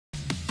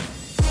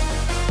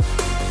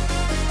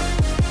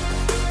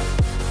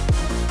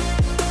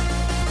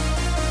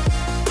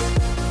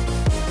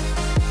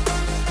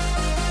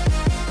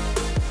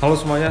Halo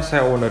semuanya,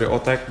 saya Owen dari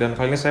Otek dan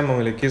kali ini saya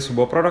memiliki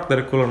sebuah produk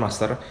dari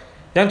Coolermaster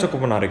yang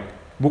cukup menarik.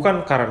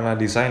 Bukan karena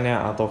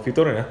desainnya atau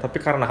fiturnya, tapi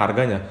karena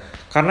harganya.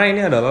 Karena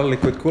ini adalah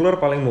liquid cooler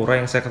paling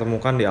murah yang saya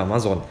ketemukan di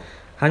Amazon.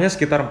 Hanya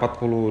sekitar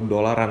 40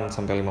 dolaran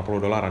sampai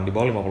 50 dolaran, di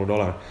bawah 50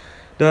 dolar.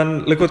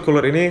 Dan liquid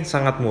cooler ini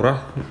sangat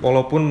murah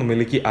walaupun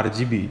memiliki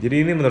RGB.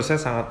 Jadi ini menurut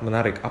saya sangat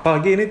menarik.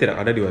 Apalagi ini tidak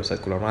ada di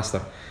website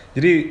Coolermaster.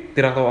 Jadi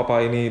tidak tahu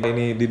apa ini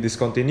di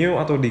discontinue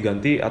atau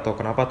diganti atau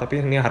kenapa, tapi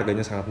ini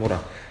harganya sangat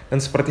murah.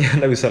 Dan seperti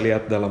Anda bisa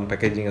lihat dalam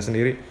packagingnya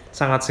sendiri,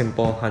 sangat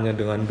simple, hanya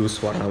dengan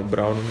dus warna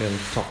brown dan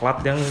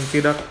coklat yang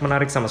tidak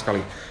menarik sama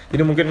sekali.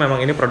 Jadi mungkin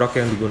memang ini produk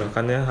yang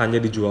digunakannya hanya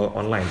dijual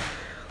online.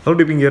 Lalu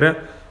di pinggirnya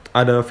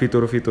ada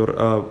fitur-fitur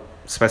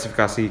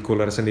spesifikasi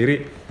cooler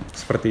sendiri,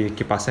 seperti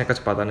kipasnya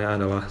kecepatannya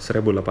adalah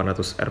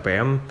 1800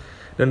 rpm,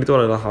 dan itu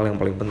adalah hal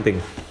yang paling penting.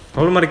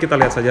 Lalu mari kita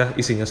lihat saja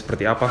isinya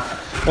seperti apa.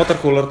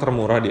 Water cooler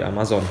termurah di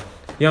Amazon,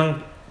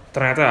 yang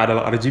ternyata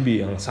adalah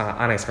RGB, yang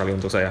sangat aneh sekali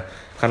untuk saya.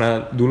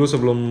 Karena dulu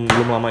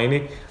belum lama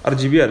ini,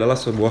 RGB adalah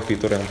sebuah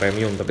fitur yang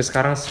premium, tapi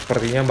sekarang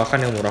sepertinya bahkan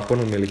yang murah pun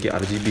memiliki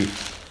RGB.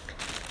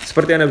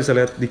 Seperti Anda bisa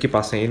lihat di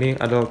kipasnya, ini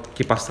adalah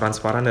kipas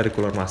transparan dari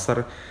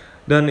Coolermaster.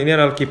 Dan ini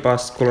adalah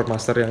kipas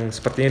Coolermaster yang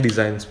sepertinya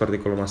desain seperti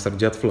Coolermaster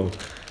Jet Flow.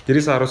 Jadi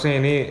seharusnya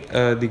ini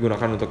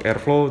digunakan untuk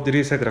airflow,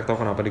 jadi saya tidak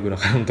tahu kenapa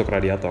digunakan untuk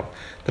radiator.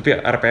 Tapi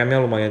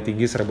RPM-nya lumayan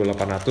tinggi,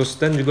 1800,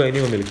 dan juga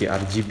ini memiliki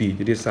RGB,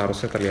 jadi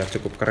seharusnya terlihat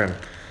cukup keren.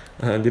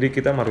 Jadi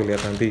kita mari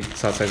lihat nanti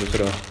saat saya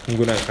sudah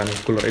menggunakan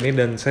cooler ini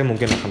dan saya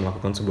mungkin akan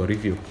melakukan sebuah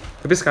review.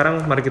 Tapi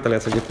sekarang mari kita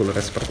lihat saja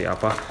coolernya seperti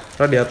apa,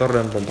 radiator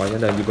dan pompanya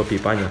dan juga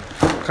pipanya.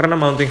 Karena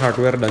mounting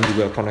hardware dan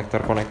juga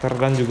konektor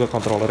dan juga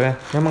controllernya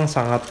memang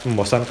sangat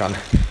membosankan.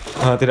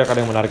 Tidak ada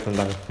yang menarik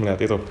tentang melihat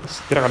itu.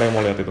 Tidak ada yang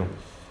mau lihat itu.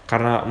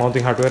 Karena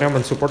mounting hardware-nya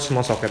mensupport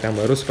semua soket yang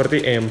baru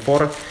seperti AM4,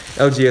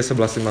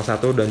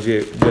 LGA1151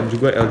 dan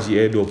juga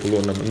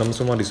LGA2066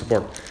 semua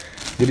disupport.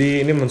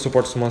 Jadi ini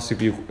mensupport semua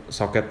CPU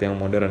soket yang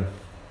modern.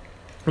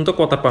 Untuk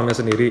water pump-nya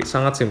sendiri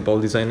sangat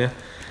simple desainnya.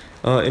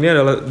 Ini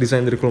adalah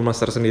desain dari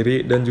Coolermaster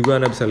sendiri dan juga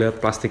Anda bisa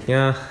lihat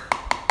plastiknya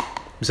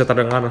bisa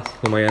terdengar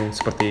lumayan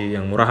seperti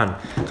yang murahan.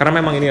 Karena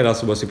memang ini adalah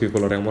sebuah CPU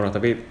cooler yang murah,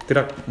 tapi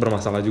tidak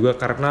bermasalah juga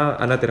karena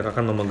Anda tidak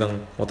akan memegang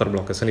water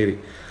block-nya sendiri.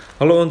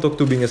 Lalu untuk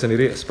tubingnya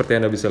sendiri, seperti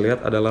Anda bisa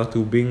lihat adalah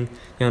tubing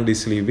yang di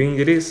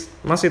sleeving, jadi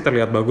masih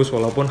terlihat bagus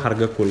walaupun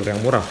harga cooler yang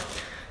murah.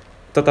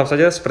 Tetap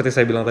saja seperti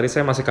saya bilang tadi,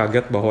 saya masih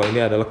kaget bahwa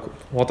ini adalah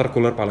water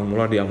cooler paling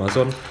murah di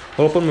Amazon,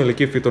 walaupun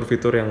memiliki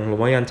fitur-fitur yang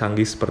lumayan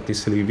canggih seperti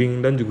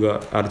sleeving dan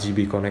juga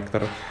RGB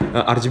connector,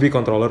 RGB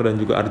controller dan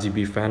juga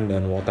RGB fan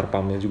dan water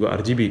pump-nya juga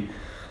RGB.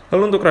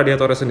 Lalu untuk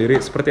radiatornya sendiri,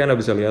 seperti Anda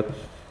bisa lihat,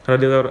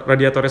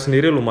 radiatornya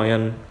sendiri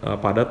lumayan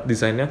padat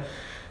desainnya.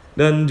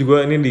 Dan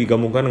juga ini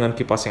digabungkan dengan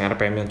kipas yang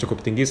RPM yang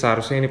cukup tinggi,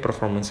 seharusnya ini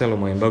performance-nya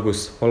lumayan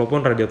bagus.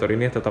 Walaupun radiator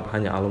ini tetap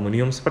hanya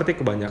aluminium seperti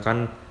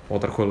kebanyakan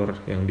water cooler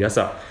yang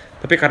biasa.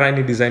 Tapi karena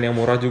ini desain yang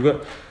murah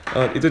juga,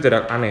 itu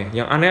tidak aneh.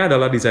 Yang aneh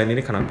adalah desain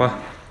ini kenapa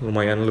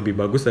lumayan lebih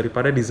bagus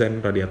daripada desain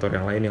radiator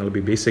yang lain yang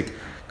lebih basic.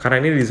 Karena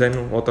ini desain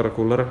water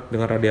cooler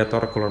dengan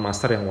radiator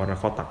Coolermaster yang warna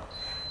kotak.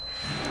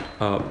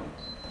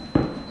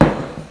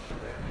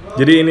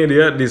 Jadi ini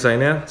dia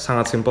desainnya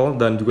sangat simple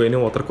dan juga ini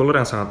water cooler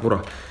yang sangat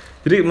murah.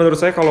 Jadi menurut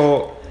saya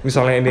kalau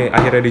misalnya ini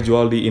akhirnya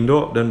dijual di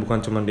Indo dan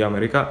bukan cuma di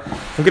Amerika,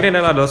 mungkin ini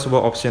adalah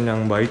sebuah option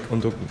yang baik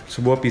untuk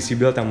sebuah PC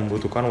build yang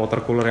membutuhkan water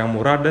cooler yang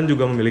murah dan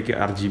juga memiliki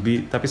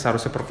RGB, tapi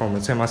seharusnya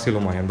performance-nya masih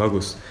lumayan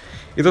bagus.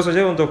 Itu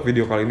saja untuk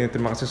video kali ini.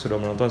 Terima kasih sudah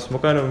menonton.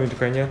 Semoga Anda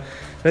menyukainya.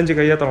 Dan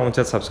jika iya, tolong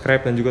pencet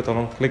subscribe dan juga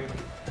tolong klik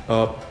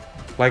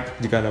like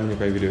jika Anda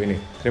menyukai video ini.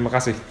 Terima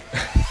kasih.